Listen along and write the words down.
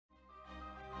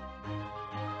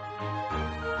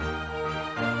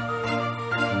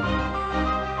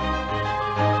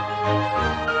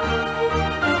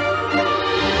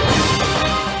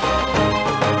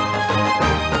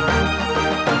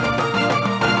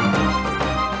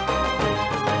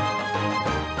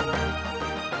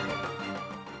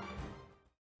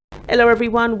Hello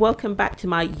everyone, welcome back to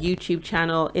my YouTube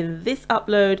channel. In this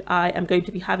upload, I am going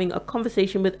to be having a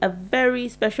conversation with a very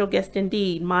special guest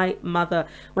indeed, my mother.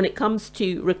 When it comes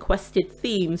to requested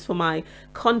themes for my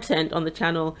content on the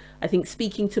channel, I think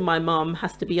speaking to my mum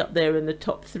has to be up there in the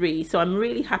top 3. So I'm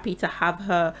really happy to have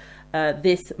her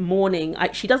this morning.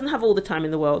 She doesn't have all the time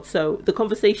in the world, so the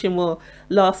conversation will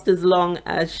last as long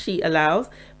as she allows,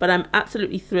 but I'm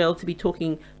absolutely thrilled to be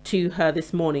talking to her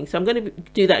this morning. So I'm going to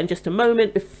do that in just a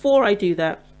moment. Before I do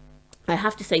that, I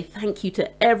have to say thank you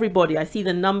to everybody. I see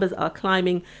the numbers are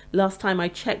climbing. Last time I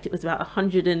checked, it was about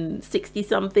 160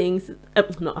 something,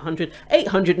 not 100,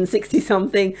 860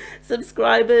 something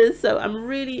subscribers. So I'm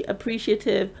really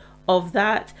appreciative of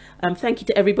that. Thank you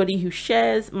to everybody who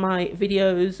shares my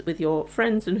videos with your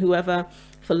friends and whoever,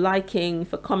 for liking,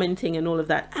 for commenting and all of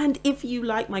that. And if you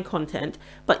like my content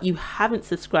but you haven't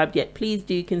subscribed yet, please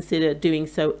do consider doing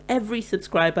so. Every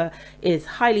subscriber is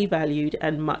highly valued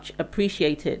and much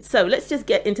appreciated. So let's just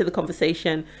get into the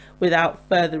conversation without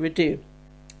further ado.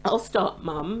 I'll start,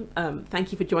 Mum.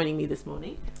 Thank you for joining me this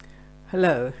morning.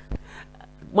 Hello.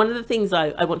 One of the things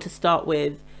I want to start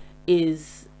with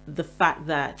is the fact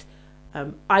that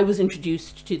I was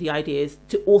introduced to the ideas,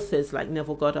 to authors like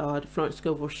Neville Goddard, Florence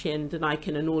Scovel-Shinn,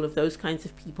 Deniken, and all of those kinds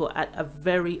of people at a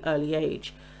very early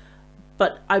age.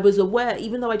 But I was aware,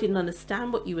 even though I didn't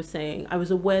understand what you were saying, I was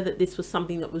aware that this was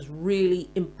something that was really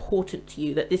important to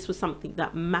you, that this was something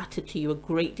that mattered to you a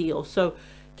great deal. So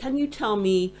can you tell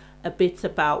me a bit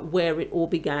about where it all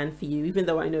began for you? Even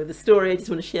though I know the story, I just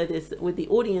want to share this with the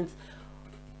audience.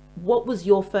 What was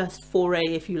your first foray,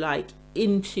 if you like,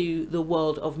 into the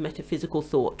world of metaphysical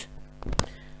thought?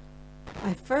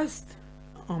 I first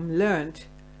learned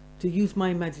to use my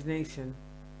imagination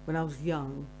when I was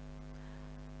young.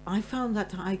 I found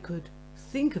that I could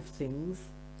think of things,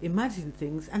 imagine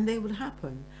things, and they would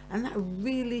happen. And that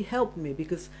really helped me,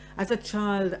 because as a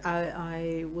child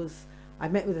I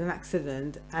met with an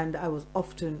accident and I was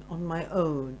often on my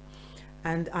own,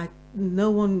 and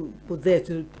no one was there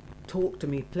to talk to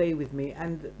me, play with me,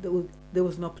 and there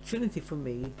was an opportunity for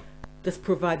me, just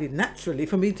provided naturally,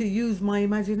 for me to use my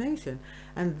imagination.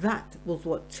 And that was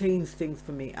what changed things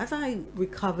for me. As I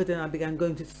recovered and I began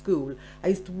going to school, I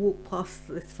used to walk past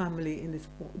this family in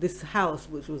this house,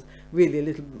 which was really a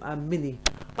little mini.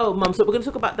 Oh, Mum, so we're going to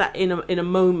talk about that in a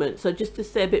moment. So just to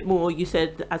say a bit more, you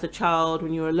said as a child,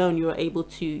 when you were alone, you were able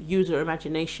to use your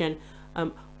imagination.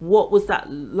 What was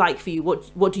that like for you?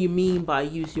 What do you mean by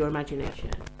use your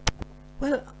imagination?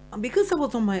 Well, because I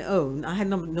was on my own, I had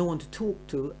no one to talk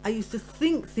to. I used to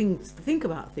think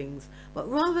about things, but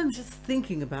rather than just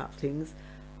thinking about things,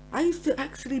 I used to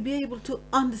actually be able to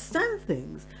understand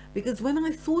things, because when I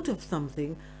thought of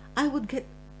something, I would get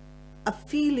a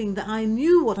feeling that I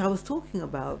knew what I was talking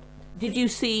about. Did you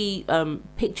see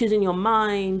pictures in your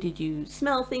mind? Did you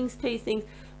smell things, taste things?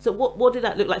 So what did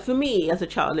that look like? For me as a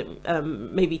child,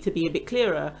 maybe to be a bit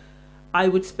clearer, I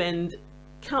would spend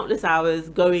countless hours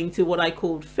going to what I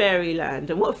called fairyland.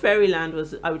 And what fairyland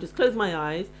was, I would just close my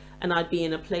eyes and I'd be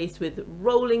in a place with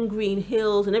rolling green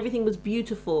hills and everything was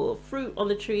beautiful, fruit on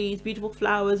the trees, beautiful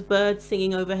flowers, birds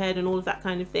singing overhead and all of that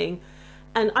kind of thing.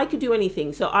 And I could do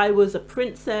anything. So I was a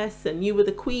princess and you were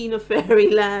the queen of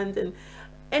fairyland, and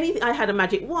anything, I had a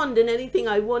magic wand, and anything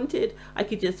I wanted, I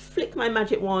could just flick my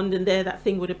magic wand and there that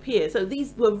thing would appear. So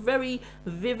these were very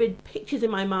vivid pictures in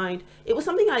my mind. It was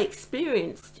something I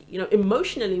experienced, you know,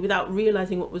 emotionally without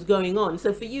realizing what was going on.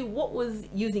 So for you, what was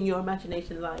using your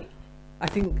imagination like? I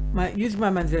think using my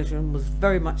imagination was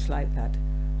very much like that.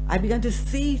 I began to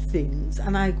see things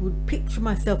and I would picture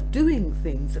myself doing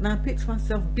things, and I picture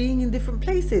myself being in different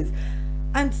places.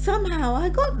 And somehow I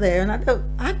got there, and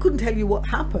I couldn't tell you what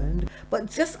happened,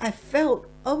 but just I felt,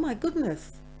 oh my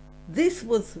goodness, this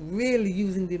was really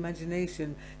using the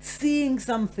imagination, seeing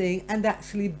something and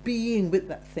actually being with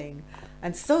that thing.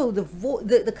 And so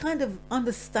the kind of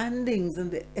understandings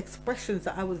and the expressions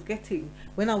that I was getting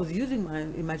when I was using my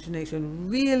imagination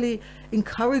really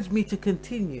encouraged me to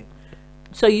continue.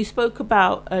 So you spoke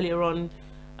about earlier on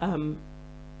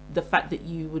the fact that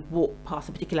you would walk past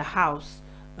a particular house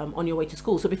on your way to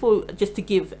school. So before, just to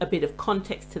give a bit of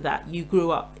context to that, you grew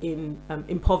up in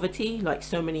poverty, like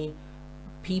so many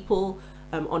people,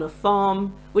 on a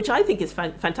farm, which I think is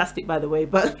fantastic, by the way,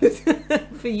 but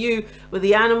for you, with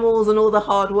the animals and all the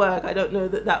hard work, I don't know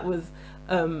that that was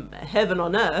heaven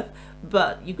on earth.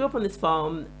 But you grew up on this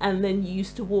farm, and then you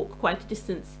used to walk quite a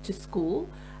distance to school.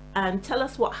 And tell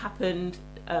us what happened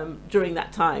during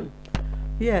that time.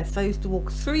 Yes, I used to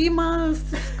walk 3 miles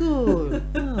to school.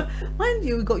 Oh, mind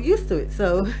you, we got used to it,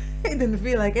 so it didn't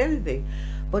feel like anything.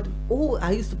 But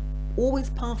I used to always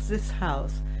pass this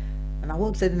house, and I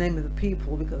won't say the name of the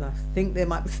people because I think they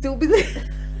might still be there.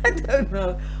 I don't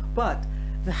know. But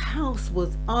the house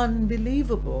was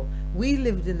unbelievable. We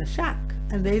lived in a shack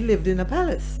and they lived in a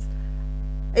palace.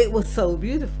 It was so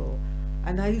beautiful.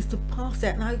 And I used to pass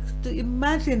that and I used to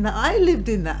imagine that I lived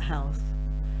in that house.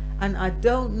 And I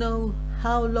don't know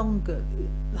how long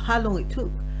it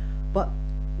took, but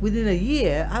within a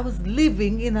year I was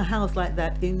living in a house like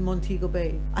that in Montego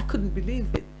Bay. I couldn't believe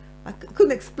it. I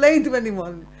couldn't explain to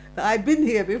anyone that I'd been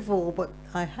here before, but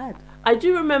I had. I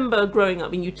do remember growing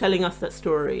up and you telling us that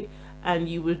story, and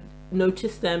you would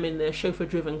notice them in their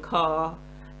chauffeur-driven car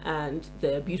and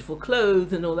their beautiful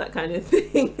clothes and all that kind of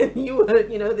thing. And you were,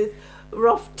 you know, this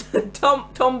rough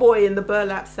tomboy in the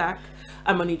burlap sack.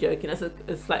 I'm only joking, that's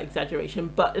a slight exaggeration.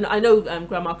 But and I know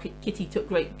Grandma Kitty took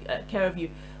great care of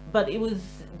you, but it was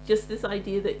just this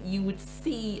idea that you would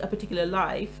see a particular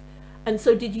life. And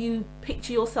so did you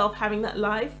picture yourself having that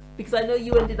life? Because I know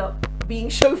you ended up being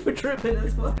chauffeur driven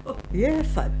as well.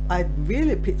 Yes, I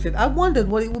really pictured. I wondered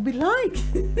what it would be like.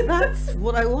 That's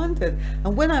what I wanted.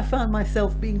 And when I found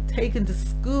myself being taken to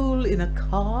school in a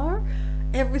car,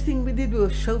 everything we did, we were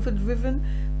chauffeur driven.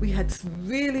 We had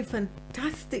really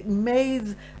fantastic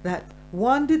maids that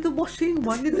one did the washing,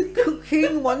 one did the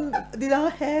cooking, one did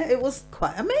our hair. It was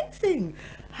quite amazing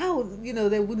how, you know,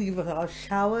 they would give us our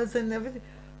showers and everything.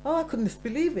 Oh, I couldn't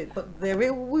believe it. But there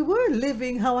we were,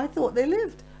 living how I thought they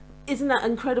lived. Isn't that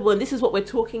incredible? And this is what we're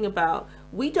talking about.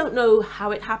 We don't know how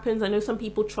it happens. I know some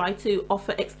people try to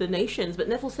offer explanations, but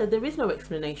Neville said there is no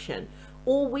explanation.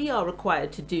 All we are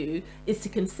required to do is to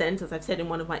consent, as I've said in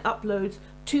one of my uploads,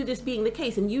 to this being the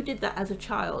case. And you did that as a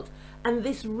child. And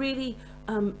this really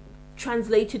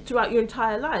translated throughout your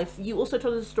entire life. You also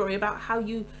told us a story about how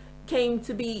you came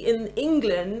to be in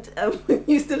England and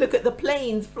used to look at the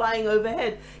planes flying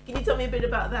overhead. Can you tell me a bit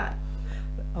about that?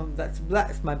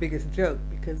 That's my biggest joke,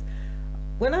 because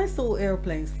when I saw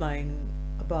airplanes flying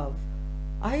above,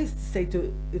 I used to say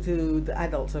to the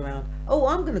adults around, "Oh,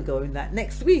 I'm going to go in that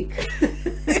next week,"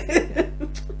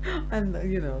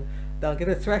 and you know, they'll get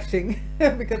a thrashing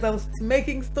because I was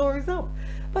making stories up.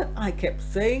 But I kept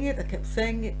saying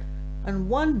it, and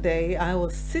one day I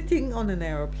was sitting on an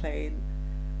aeroplane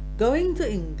going to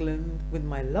England with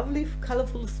my lovely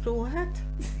colourful straw hat.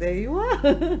 There you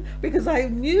are. Because I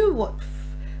knew what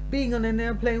being on an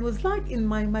airplane was like in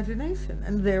my imagination,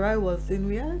 and there I was in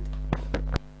reality.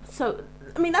 So,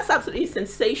 I mean, that's absolutely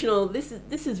sensational. This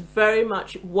is very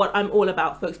much what I'm all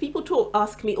about, folks. People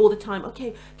ask me all the time,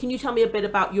 okay, can you tell me a bit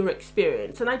about your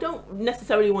experience? And I don't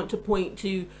necessarily want to point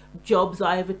to jobs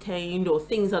I've attained or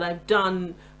things that I've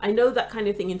done. I know that kind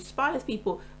of thing inspires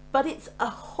people, but it's a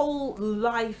whole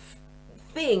life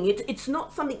thing. It's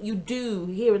not something you do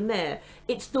here and there.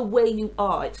 It's the way you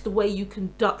are. It's the way you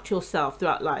conduct yourself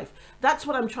throughout life. That's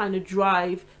what I'm trying to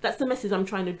drive. That's the message I'm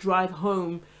trying to drive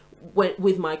home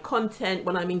with my content,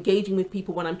 when I'm engaging with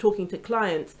people, when I'm talking to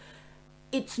clients.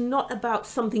 It's not about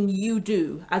something you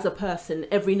do as a person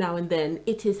every now and then.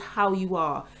 It is how you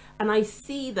are. And I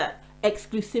see that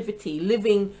exclusivity,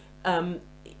 living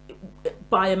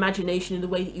by imagination in the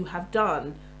way that you have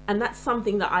done. And that's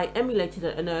something that I emulated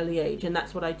at an early age, and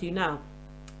that's what I do now.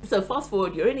 So fast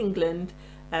forward, you're in England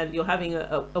and you're having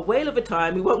a whale of a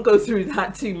time. We won't go through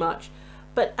that too much.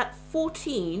 But at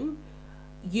 14,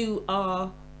 you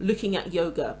are looking at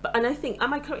yoga. And I think,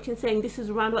 am I correct in saying this is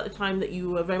around about the time that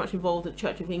you were very much involved at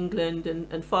Church of England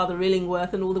and Father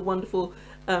Illingworth and all the wonderful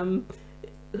kind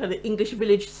of English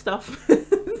village stuff?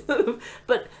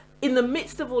 But in the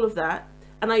midst of all of that,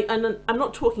 and I'm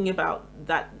not talking about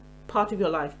that part of your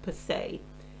life per se,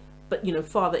 but you know,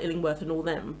 Father Illingworth and all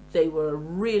them, they were a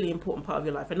really important part of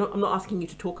your life. I'm not asking you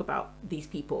to talk about these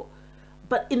people,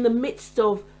 but in the midst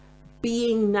of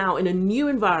being now in a new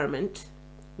environment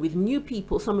with new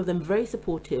people, some of them very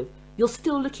supportive, you're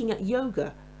still looking at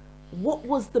yoga. What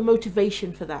was the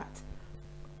motivation for that?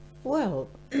 Well,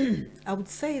 I would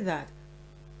say that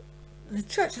the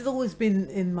church has always been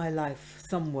in my life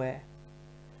somewhere,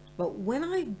 but when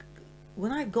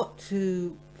I got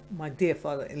to my dear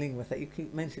Father Illingworth that you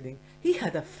keep mentioning, he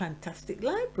had a fantastic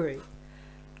library.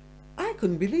 I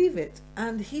couldn't believe it.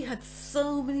 And he had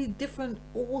so many different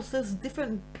authors,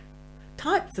 different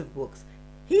types of books.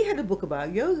 He had a book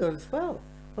about yoga as well.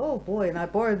 Oh boy, and I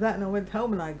borrowed that and I went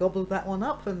home and I gobbled that one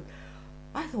up, and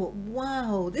I thought,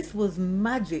 wow, this was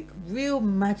magic, real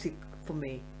magic for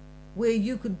me, where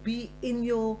you could be in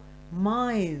your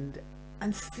mind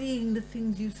and seeing the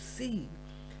things you see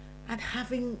and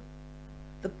having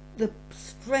the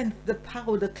strength, the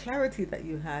power, the clarity that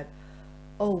you had.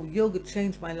 Oh, yoga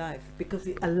changed my life because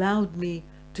it allowed me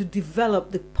to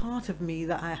develop the part of me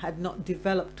that I had not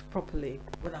developed properly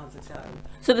when I was a child.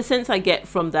 So the sense I get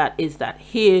from that is that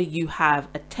here you have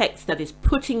a text that is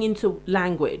putting into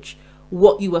language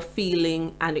what you were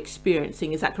feeling and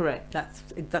experiencing. Is that correct? That's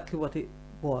exactly what it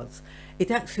was.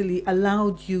 It actually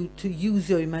allowed you to use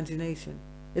your imagination.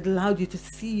 It allowed you to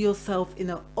see yourself in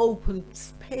an open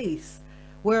space.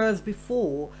 Whereas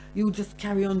before, you would just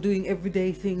carry on doing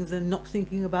everyday things and not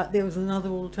thinking about there was another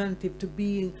alternative to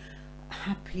being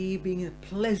happy, being in a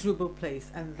pleasurable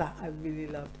place, and that I really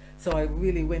loved. So I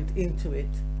really went into it,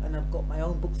 and I've got my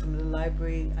own books from the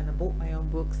library, and I bought my own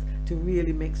books to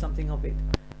really make something of it.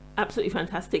 Absolutely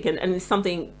fantastic. And it's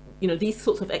something, you know, these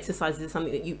sorts of exercises is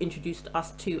something that you introduced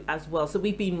us to as well. So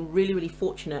we've been really, really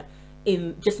fortunate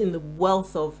in the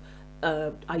wealth of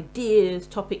ideas,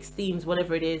 topics, themes,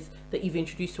 whatever it is that you've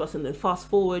introduced to us. And then fast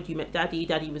forward, you met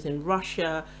Daddy was in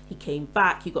Russia, he came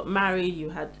back, you got married,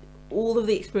 you had all of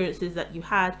the experiences that you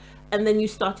had, and then you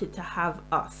started to have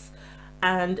us.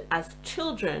 And as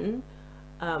children,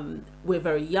 we're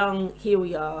very young, here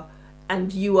we are,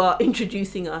 and you are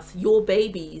introducing us, your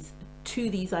babies, to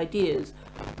these ideas.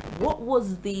 What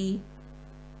was the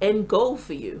end goal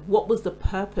for you? What was the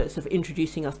purpose of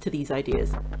introducing us to these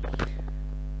ideas?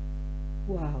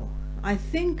 Wow, I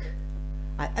think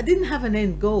I didn't have an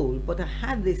end goal, but I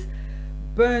had this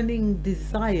burning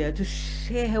desire to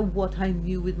share what I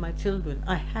knew with my children.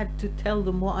 I had to tell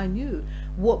them what I knew,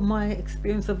 what my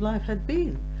experience of life had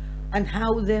been, and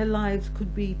how their lives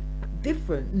could be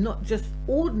different, not just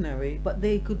ordinary, but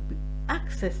they could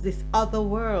access this other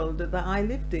world that I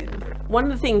lived in. One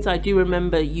of the things I do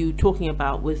remember you talking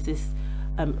about was this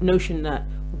notion that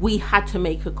we had to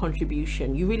make a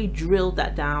contribution. You really drilled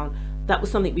that down. That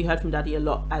was something we heard from Daddy a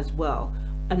lot as well.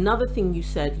 Another thing you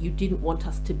said, you didn't want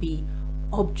us to be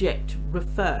object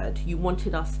referred. You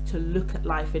wanted us to look at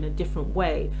life in a different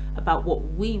way, about what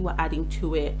we were adding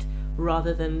to it,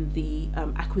 rather than the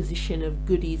acquisition of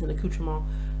goodies and accoutrements.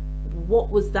 What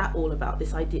was that all about,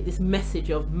 this idea, this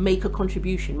message of make a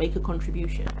contribution, make a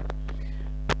contribution?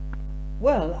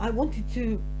 Well, I wanted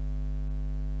to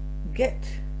get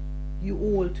you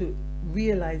all to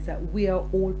realize that we are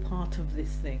all part of this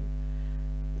thing.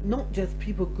 Not just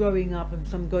people growing up and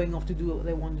some going off to do what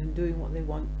they want and doing what they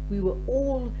want. We were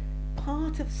all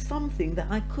part of something that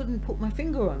I couldn't put my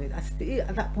finger on it.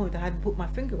 At that point I hadn't put my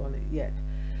finger on it yet.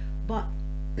 But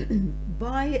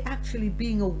by actually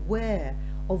being aware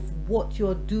of what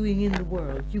you're doing in the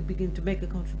world, you begin to make a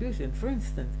contribution. For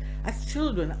instance, as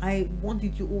children, I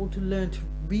wanted you all to learn to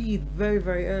read very,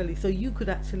 very early, so you could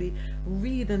actually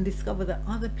read and discover that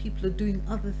other people are doing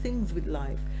other things with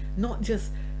life, not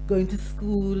just going to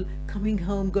school, coming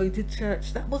home, going to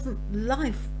church. That wasn't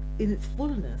life in its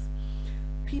fullness.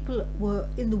 People were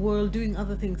in the world doing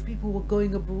other things. People were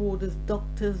going abroad as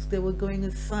doctors, they were going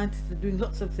as scientists, they're doing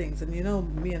lots of things. And you know,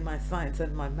 me and my science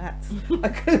and my maths, I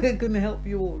couldn't help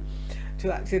you all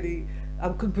to actually, I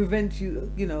could prevent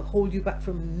you, you know, hold you back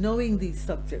from knowing these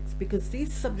subjects, because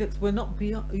these subjects were not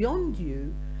beyond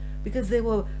you, because they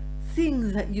were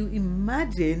things that you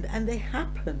imagined and they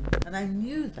happened, and I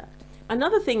knew that.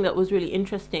 Another thing that was really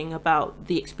interesting about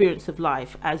the experience of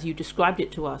life, as you described it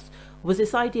to us, was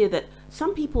this idea that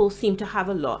some people seem to have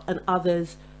a lot and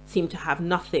others seem to have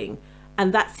nothing.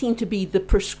 And that seemed to be the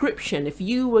prescription. If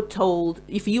you were told,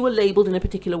 if you were labeled in a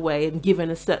particular way and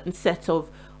given a certain set of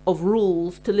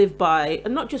rules to live by,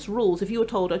 and not just rules, if you were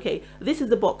told, okay, this is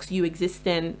the box you exist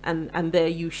in, and there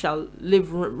you shall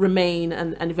live, remain,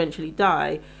 and eventually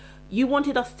die, you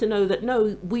wanted us to know that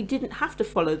no, we didn't have to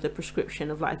follow the prescription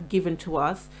of life given to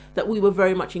us, that we were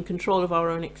very much in control of our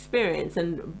own experience,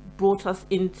 and brought us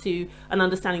into an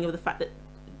understanding of the fact that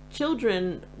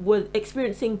children were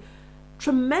experiencing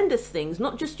tremendous things,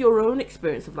 not just your own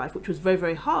experience of life, which was very,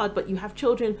 very hard, but you have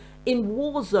children in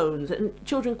war zones and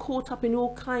children caught up in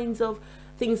all kinds of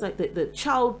things like the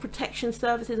child protection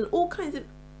services and all kinds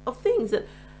of things that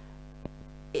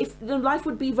if life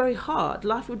would be very hard,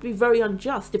 life would be very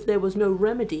unjust if there was no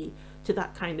remedy to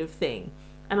that kind of thing.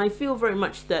 And I feel very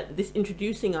much that this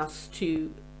introducing us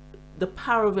to the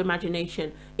power of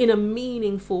imagination in a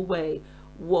meaningful way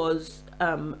was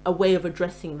a way of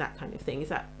addressing that kind of thing. Is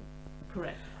that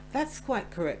correct? That's quite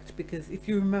correct, because if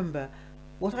you remember,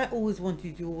 what I always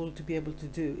wanted you all to be able to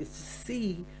do is to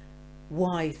see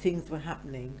why things were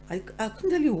happening. I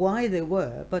couldn't tell you why they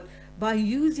were, but by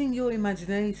using your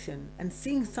imagination and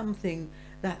seeing something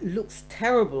that looks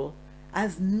terrible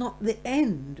as not the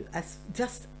end, as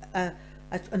just as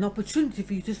an opportunity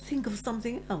for you to think of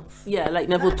something else. Yeah, like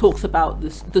Neville talks about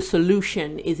this, the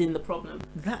solution is in the problem.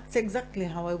 That's exactly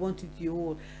how I wanted you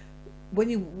all. when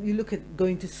you look at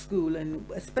going to school, and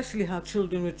especially how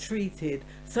children were treated,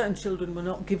 certain children were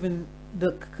not given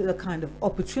the kind of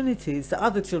opportunities that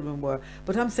other children were.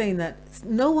 But I'm saying that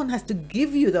no one has to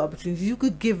give you the opportunities. You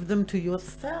could give them to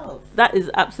yourself. That is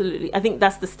absolutely, I think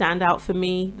that's the standout for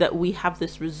me, that we have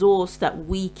this resource that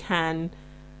we can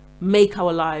make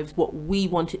our lives what we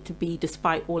want it to be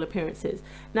despite all appearances.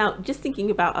 Now, just thinking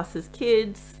about us as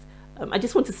kids, I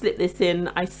just want to slip this in.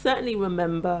 I certainly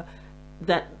remember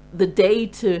that the day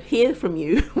to hear from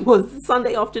you was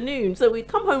Sunday afternoon. So we'd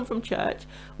come home from church,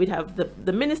 we'd have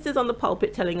the ministers on the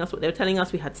pulpit telling us what they were telling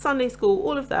us. We had Sunday school,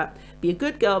 all of that. Be a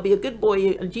good girl, be a good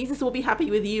boy, and Jesus will be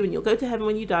happy with you, and you'll go to heaven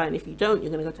when you die, and if you don't,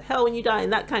 you're going to go to hell when you die,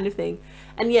 and that kind of thing.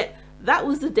 And yet that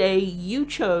was the day you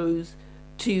chose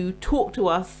to talk to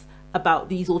us about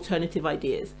these alternative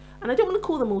ideas. And I don't want to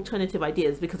call them alternative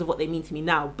ideas because of what they mean to me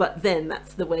now, but then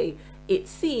that's the way it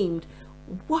seemed.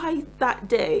 Why that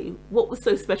day? What was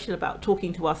so special about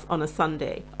talking to us on a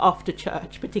Sunday after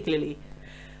church, particularly?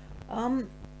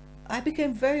 I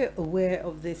became very aware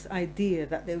of this idea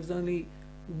that there was only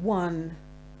one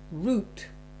route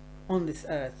on this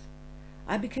earth.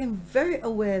 I became very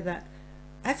aware that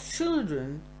as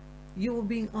children, you were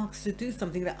being asked to do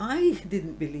something that I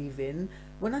didn't believe in.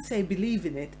 When I say believe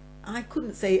in it, I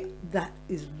couldn't say that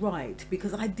is right,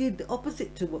 because I did the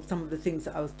opposite to what some of the things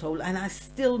that I was told, and I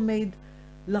still made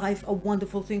life a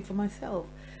wonderful thing for myself.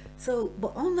 So,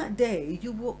 but on that day,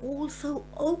 you were all so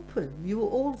open, you were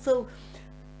all so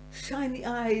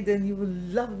shiny-eyed, and you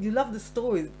loved the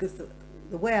stories, because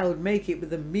the way I would make it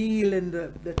with the meal and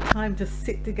the time to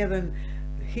sit together and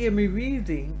hear me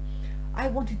reading, I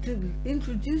wanted to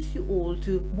introduce you all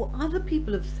to what other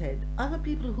people have said, other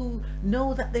people who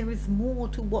know that there is more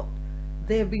to what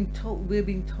we're being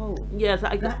told. Yes,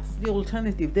 that's the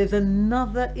alternative. There's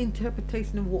another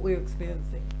interpretation of what we're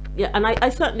experiencing. Yeah, and I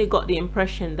certainly got the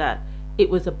impression that it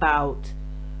was about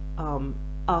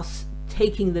us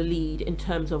taking the lead in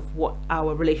terms of what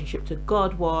our relationship to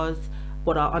God was,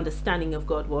 what our understanding of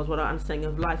God was, what our understanding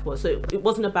of life was. So it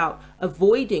wasn't about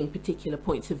avoiding particular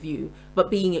points of view, but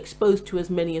being exposed to as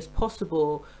many as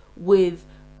possible with,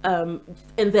 and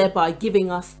thereby giving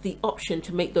us the option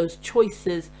to make those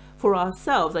choices for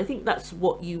ourselves. I think that's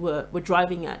what you were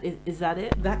driving at. Is that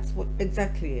it? That's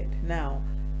exactly it. Now,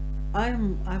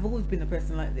 I've always been a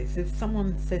person like this. If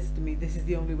someone says to me, this is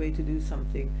the only way to do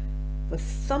something, for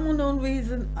some unknown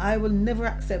reason, I will never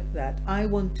accept that. I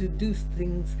want to do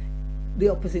things the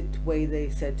opposite way they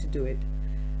said to do it,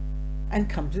 and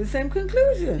come to the same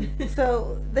conclusion.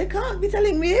 So they can't be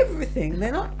telling me everything.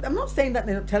 I'm not saying that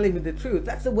they're not telling me the truth.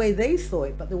 That's the way they saw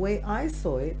it, but the way I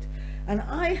saw it, and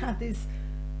I had this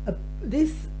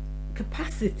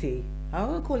capacity. I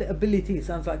don't want to call it ability. It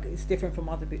sounds like it's different from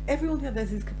other people. Everyone here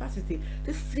has this capacity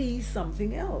to see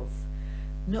something else,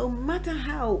 no matter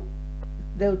how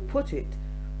they would put it.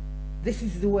 This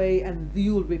is the way, and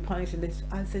you will be punished. And this,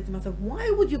 I said to myself, why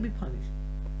would you be punished?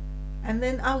 And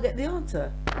then I'll get the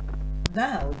answer.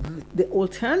 Now, the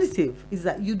alternative is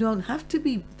that you don't have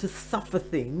to suffer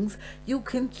things. You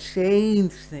can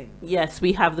change things. Yes,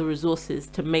 we have the resources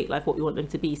to make life what we want them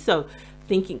to be. So,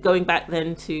 going back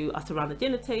then to us around the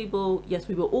dinner table, yes,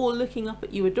 we were all looking up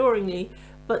at you adoringly,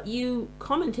 but you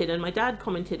commented, and my dad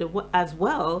commented as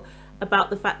well,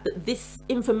 about the fact that this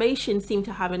information seemed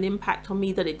to have an impact on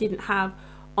me that it didn't have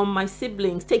on my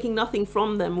siblings. Taking nothing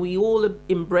from them, we all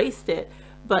embraced it,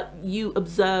 but you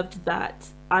observed that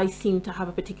I seemed to have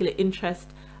a particular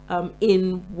interest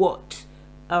in what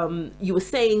you were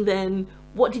saying then.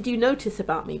 What did you notice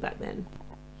about me back then?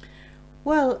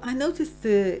 Well, I noticed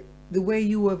the way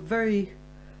you were very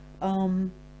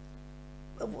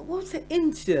what's it,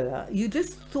 insular. You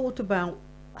just thought about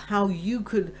how you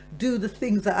could do the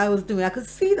things that I was doing. I could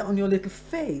see that on your little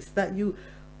face, that you,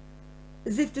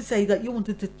 as if to say that you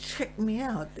wanted to check me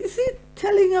out. Is he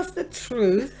telling us the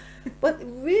truth? But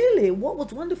really, what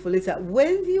was wonderful is that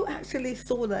when you actually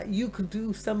saw that you could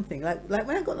do something, like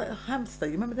when I got that hamster,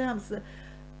 you remember the hamster?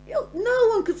 No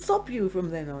one could stop you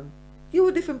from then on. You were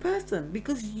a different person,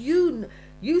 because you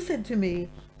said to me,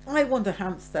 I want a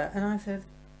hamster. And I said,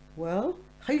 well,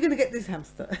 how are you going to get this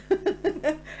hamster?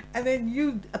 And then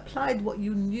you applied what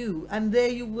you knew, and there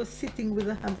you were sitting with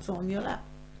a hamster on your lap.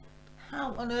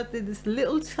 How on earth did this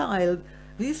little child,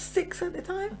 were you 6 at the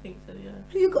time? I think so, yeah.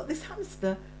 You got this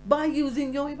hamster by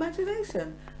using your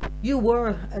imagination. You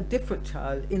were a different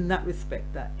child in that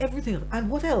respect, that everything else. And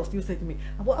what else? You say to me,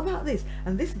 and what about this?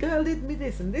 And this girl did me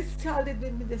this, and this child did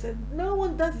me this, and no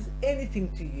one does anything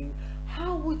to you.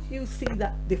 How would you see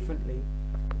that differently?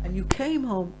 And you came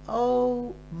home,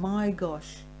 oh my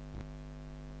gosh,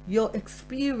 your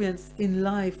experience in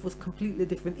life was completely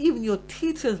different. Even your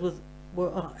teachers was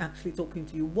were actually talking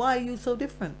to you. Why are you so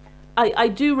different? I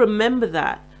do remember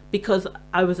that because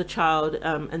I was a child,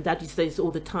 and Dad used to say this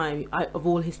all the time. Of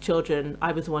all his children,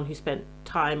 I was the one who spent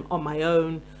time on my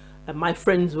own. And my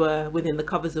friends were within the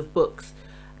covers of books.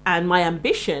 And my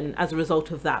ambition as a result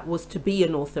of that was to be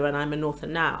an author, and I'm an author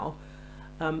now.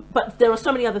 But there are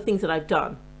so many other things that I've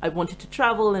done. I wanted to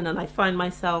travel, and then I find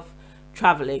myself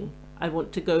traveling. I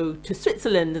want to go to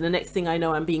Switzerland, and the next thing I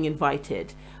know, I'm being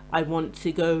invited. I want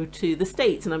to go to the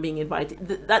States, and I'm being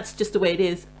invited. That's just the way it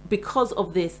is because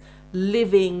of this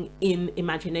living in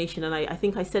imagination. And I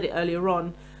think I said it earlier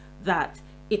on that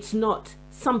it's not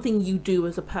something you do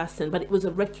as a person, but it was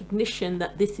a recognition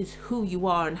that this is who you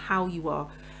are and how you are.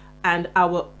 And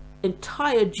our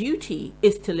entire duty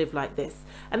is to live like this.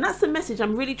 And that's the message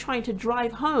I'm really trying to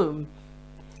drive home.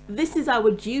 This is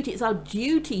our duty. It's our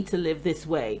duty to live this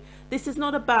way. This is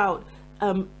not about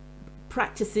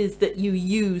practices that you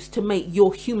use to make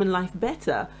your human life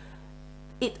better.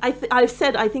 I've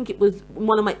said, I think it was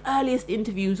one of my earliest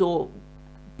interviews or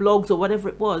blogs or whatever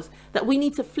it was, that we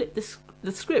need to flip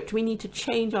the script. We need to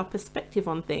change our perspective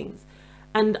on things.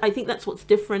 And I think that's what's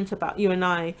different about you and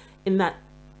I, in that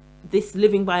this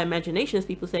living by imagination, as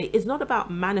people say, is not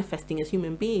about manifesting as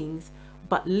human beings,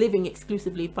 but living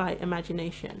exclusively by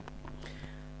imagination.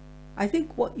 I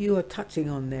think what you are touching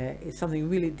on there is something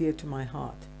really dear to my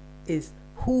heart, is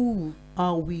who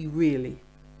are we really?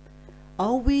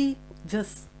 Are we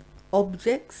just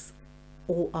objects,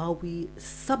 or are we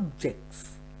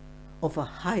subjects of a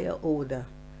higher order?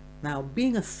 Now,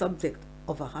 being a subject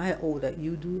of a higher order,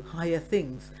 you do higher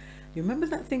things. You remember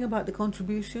that thing about the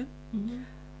contribution? Mm-hmm.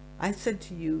 I said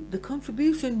to you, the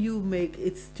contribution you make,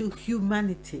 it's to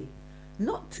humanity,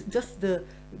 not just the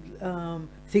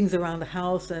things around the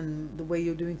house and the way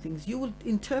you're doing things. You will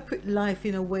interpret life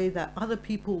in a way that other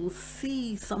people will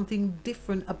see something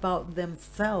different about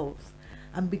themselves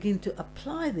and begin to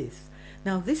apply this.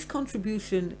 Now, this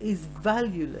contribution is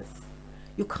valueless.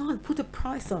 You can't put a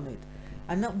price on it.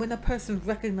 And that when a person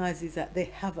recognizes that they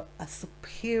have a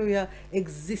superior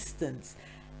existence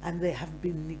and they have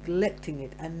been neglecting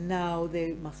it, and now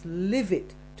they must live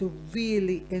it to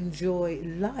really enjoy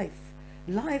life.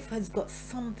 Life has got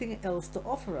something else to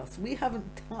offer us. We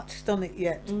haven't touched on it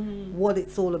yet, what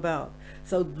it's all about.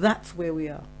 So that's where we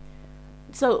are.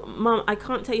 So, Mum, I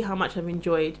can't tell you how much I've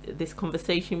enjoyed this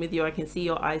conversation with you. I can see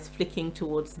your eyes flicking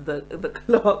towards the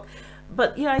clock.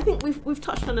 But yeah, I think we've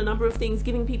touched on a number of things,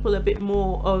 giving people a bit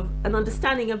more of an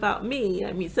understanding about me.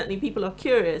 I mean, certainly people are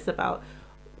curious about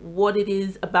what it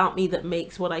is about me that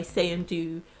makes what I say and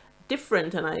do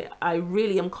different. And I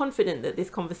really am confident that this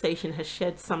conversation has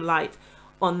shed some light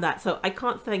on that. So I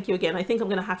can't thank you again. I think I'm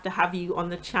going to have you on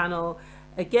the channel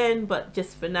again, but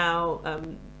just for now,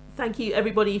 thank you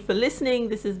everybody for listening.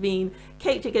 This has been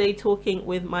Kate Jagede talking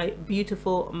with my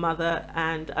beautiful mother,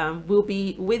 and we'll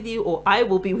be with you, or I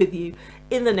will be with you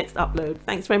in the next upload.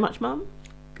 Thanks very much, Mum.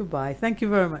 Goodbye. Thank you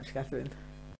very much, Catherine.